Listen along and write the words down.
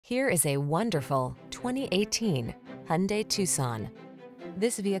Here is a wonderful 2018 Hyundai Tucson.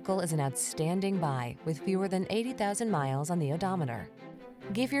 This vehicle is an outstanding buy with fewer than 80,000 miles on the odometer.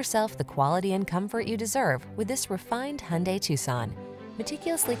 Give yourself the quality and comfort you deserve with this refined Hyundai Tucson.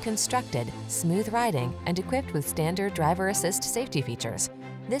 Meticulously constructed, smooth riding, and equipped with standard driver assist safety features,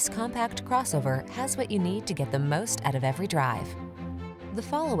 this compact crossover has what you need to get the most out of every drive. The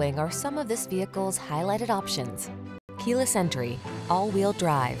following are some of this vehicle's highlighted options: keyless entry, all-wheel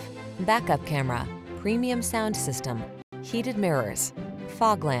drive, backup camera, premium sound system, heated mirrors,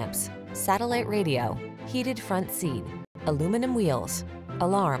 fog lamps, satellite radio, heated front seat, aluminum wheels,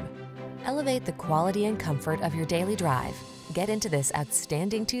 alarm. Elevate the quality and comfort of your daily drive. Get into this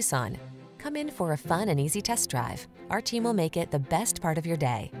outstanding Tucson. Come in for a fun and easy test drive. Our team will make it the best part of your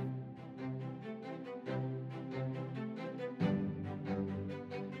day.